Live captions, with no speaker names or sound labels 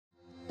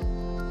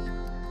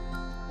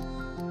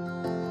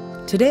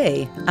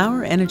Today,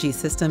 our energy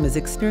system is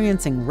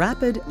experiencing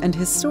rapid and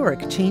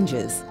historic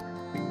changes.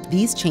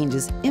 These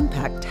changes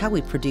impact how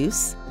we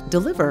produce,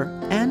 deliver,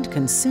 and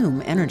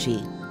consume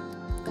energy.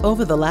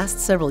 Over the last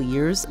several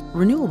years,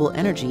 renewable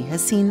energy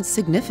has seen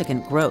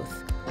significant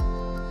growth.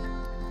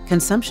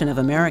 Consumption of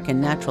American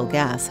natural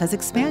gas has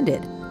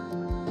expanded,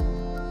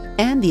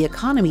 and the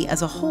economy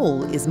as a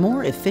whole is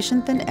more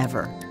efficient than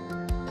ever.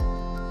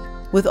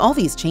 With all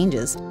these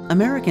changes,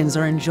 Americans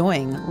are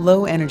enjoying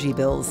low energy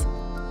bills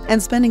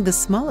and spending the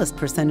smallest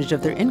percentage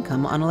of their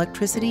income on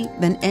electricity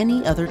than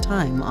any other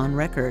time on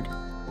record.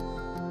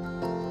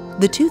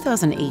 The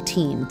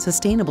 2018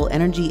 Sustainable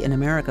Energy in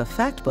America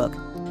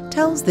Factbook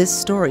tells this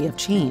story of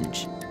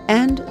change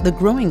and the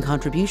growing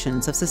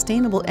contributions of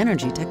sustainable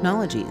energy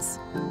technologies.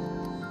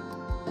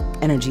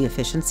 Energy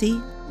efficiency,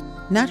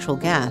 natural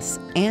gas,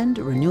 and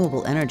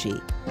renewable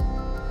energy.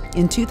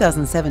 In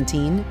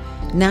 2017,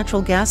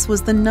 natural gas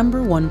was the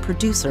 #1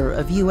 producer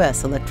of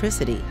U.S.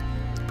 electricity,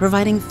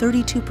 providing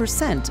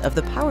 32% of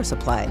the power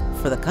supply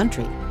for the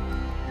country.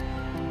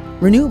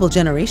 Renewable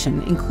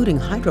generation, including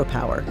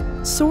hydropower,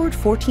 soared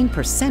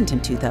 14%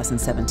 in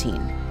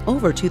 2017,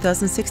 over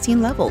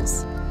 2016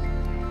 levels.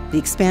 The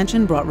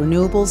expansion brought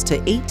renewables to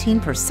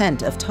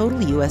 18% of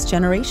total U.S.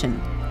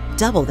 generation,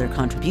 double their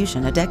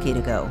contribution a decade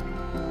ago.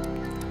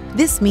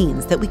 This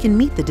means that we can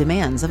meet the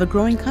demands of a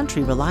growing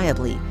country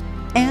reliably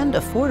and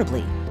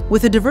affordably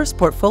with a diverse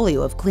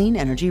portfolio of clean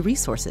energy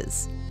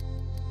resources.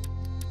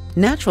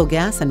 Natural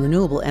gas and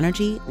renewable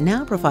energy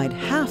now provide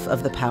half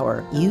of the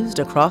power used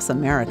across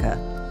America.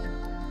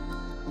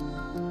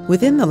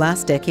 Within the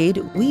last decade,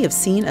 we have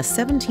seen a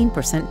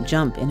 17%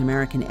 jump in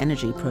American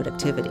energy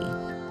productivity,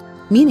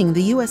 meaning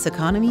the U.S.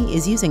 economy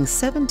is using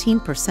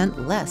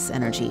 17% less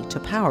energy to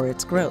power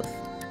its growth.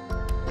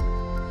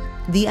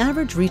 The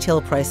average retail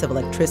price of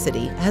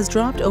electricity has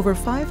dropped over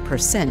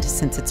 5%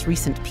 since its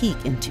recent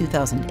peak in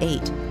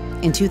 2008.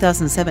 In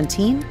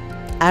 2017,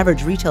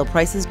 average retail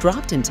prices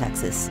dropped in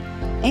Texas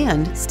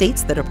and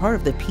states that are part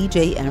of the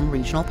PJM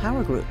Regional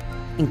Power Group,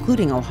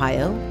 including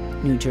Ohio,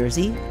 New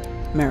Jersey,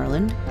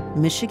 Maryland,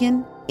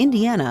 Michigan,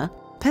 Indiana,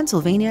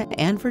 Pennsylvania,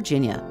 and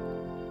Virginia.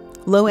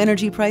 Low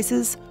energy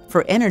prices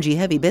for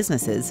energy-heavy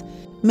businesses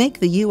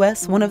make the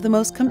U.S. one of the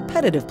most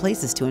competitive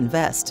places to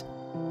invest,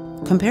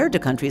 compared to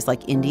countries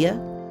like India,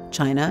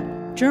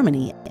 China,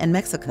 Germany, and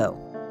Mexico.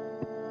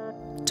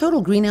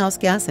 Total greenhouse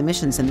gas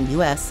emissions in the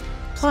U.S.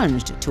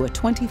 plunged to a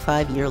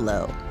 25-year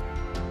low.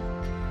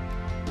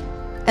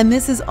 And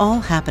this is all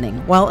happening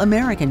while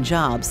American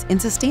jobs in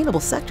sustainable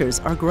sectors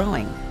are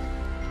growing.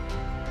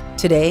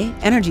 Today,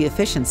 energy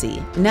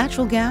efficiency,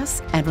 natural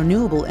gas, and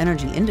renewable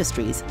energy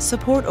industries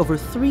support over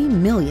 3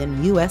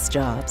 million U.S.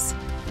 jobs.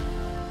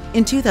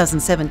 In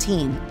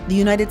 2017, the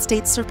United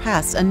States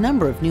surpassed a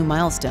number of new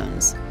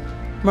milestones,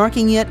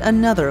 marking yet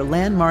another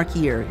landmark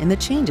year in the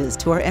changes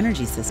to our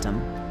energy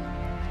system.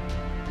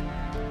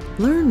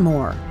 Learn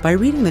more by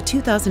reading the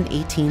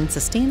 2018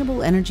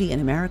 Sustainable Energy in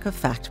America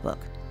Factbook.